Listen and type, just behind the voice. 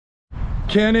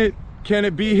Can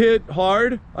it be hit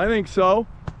hard? I think so,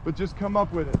 but just come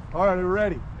up with it. All right, we're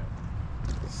ready.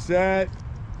 Set,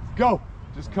 go.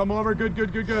 Just come over, good,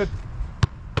 good, good, good.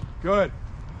 Good,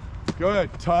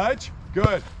 good, touch,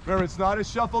 good. Remember, it's not a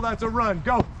shuffle, that's a run,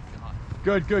 go.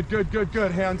 Good, good, good, good,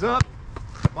 good, hands up.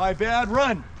 My bad,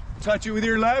 run. Touch it with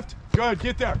your left, good,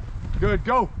 get there. Good,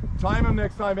 go. Time him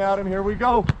next time, Adam, here we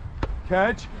go.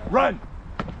 Catch, run,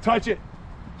 touch it,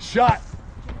 shot.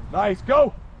 Nice,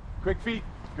 go. Quick feet,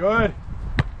 good.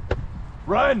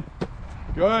 Run,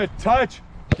 good, touch,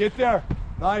 get there.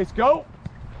 Nice, go.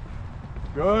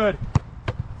 Good.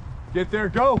 Get there,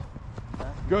 go.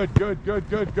 Good, good, good,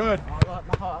 good, good.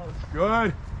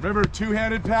 Good. Remember,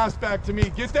 two-handed pass back to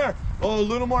me. Get there. Oh, a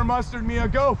little more mustard, Mia,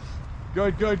 go.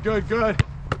 Good, good, good, good.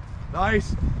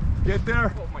 Nice. Get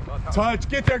there. Oh my God. Touch,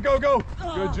 get there, go, go.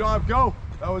 Good job, go.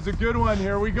 That was a good one.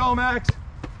 Here we go, Max.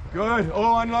 Good.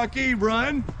 Oh, unlucky,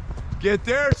 run. Get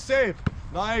there, save.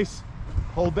 Nice.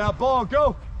 Hold that ball,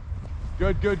 go.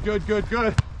 Good, good, good, good,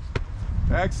 good.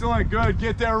 Excellent, good.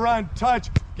 Get there, run, touch,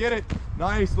 get it.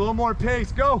 Nice, a little more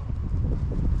pace, go.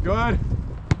 Good.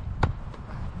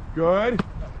 Good.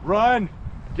 Run,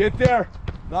 get there.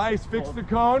 Nice, fix the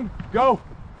cone, go.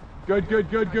 Good, good,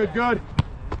 good, good, good.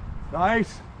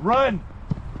 Nice, run,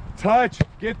 touch,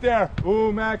 get there.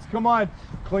 Ooh, Max, come on.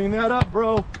 Clean that up,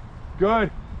 bro. Good.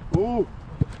 Ooh.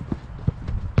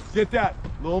 Get that.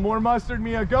 A little more mustard,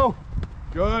 Mia, go.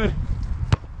 Good.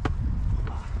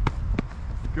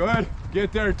 Good.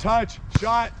 Get there, touch,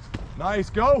 shot. Nice,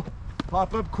 go.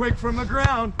 Pop up quick from the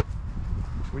ground.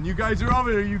 When you guys are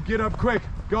over there, you get up quick.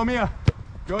 Go, Mia.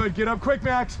 Good, get up quick,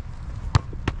 Max.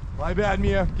 My bad,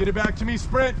 Mia. Get it back to me,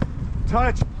 sprint,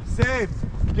 touch, save.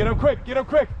 Get up quick, get up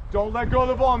quick. Don't let go of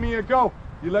the ball, Mia, go.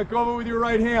 You let go of it with your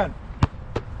right hand.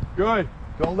 Good,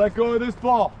 don't let go of this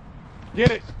ball.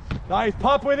 Get it, nice,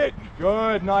 pop with it.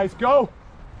 Good, nice, go.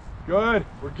 Good,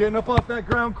 we're getting up off that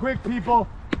ground quick, people.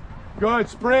 Good,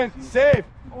 sprint, save.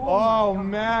 Oh,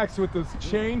 Max with this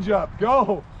change up,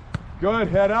 go. Good,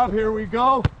 head up, here we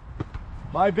go.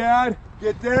 My bad,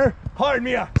 get there. Hard,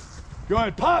 Mia.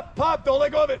 Good, pop, pop, don't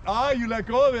let go of it. Ah, you let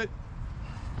go of it.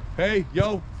 Hey,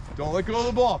 yo, don't let go of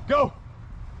the ball, go.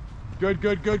 Good,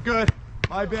 good, good, good.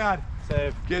 My bad.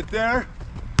 Save. Get there.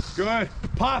 Good,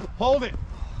 pop, hold it.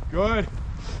 Good.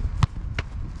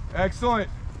 Excellent.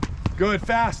 Good,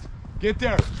 fast. Get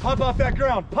there. Pop off that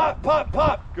ground. Pop, pop,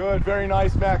 pop. Good, very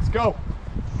nice, Max. Go.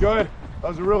 Good. That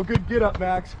was a real good get up,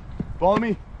 Max. Follow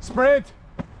me. Sprint.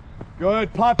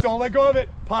 Good. Pop, don't let go of it.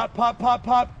 Pop, pop, pop,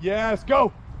 pop. Yes,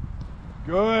 go.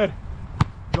 Good.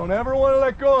 Don't ever want to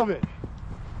let go of it.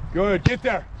 Good, get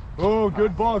there. Oh,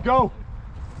 good ball, go.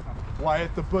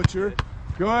 Wyatt the Butcher.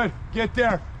 Good, get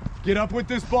there. Get up with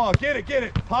this ball, get it, get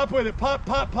it. Pop with it, pop,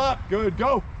 pop, pop. Good,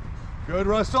 go. Good,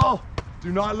 Russell.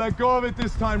 Do not let go of it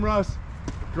this time, Russ.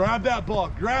 Grab that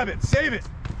ball, grab it, save it.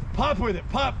 Pop with it,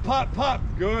 pop, pop, pop.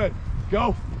 Good,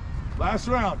 go. Last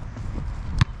round.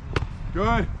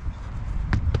 Good.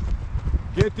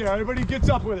 Get there, everybody gets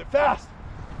up with it, fast.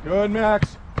 Good,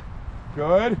 Max.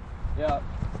 Good. Yeah.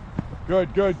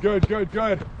 Good, good, good, good,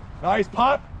 good. Nice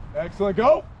pop. Excellent,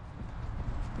 go.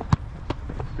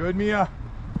 Good, Mia.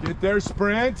 Get there,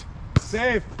 sprint.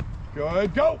 Save.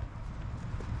 Good, go.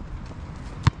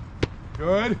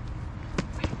 Good.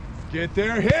 Get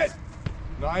there, hit.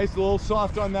 Nice, a little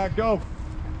soft on that, go.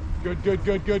 Good, good,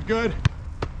 good, good, good.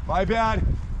 My bad.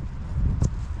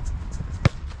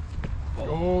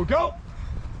 Go, go.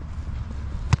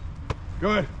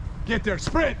 Good. Get there,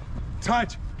 sprint.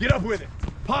 Touch. Get up with it.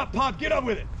 Pop, pop, get up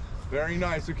with it. Very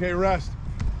nice. Okay, rest.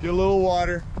 Get a little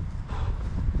water.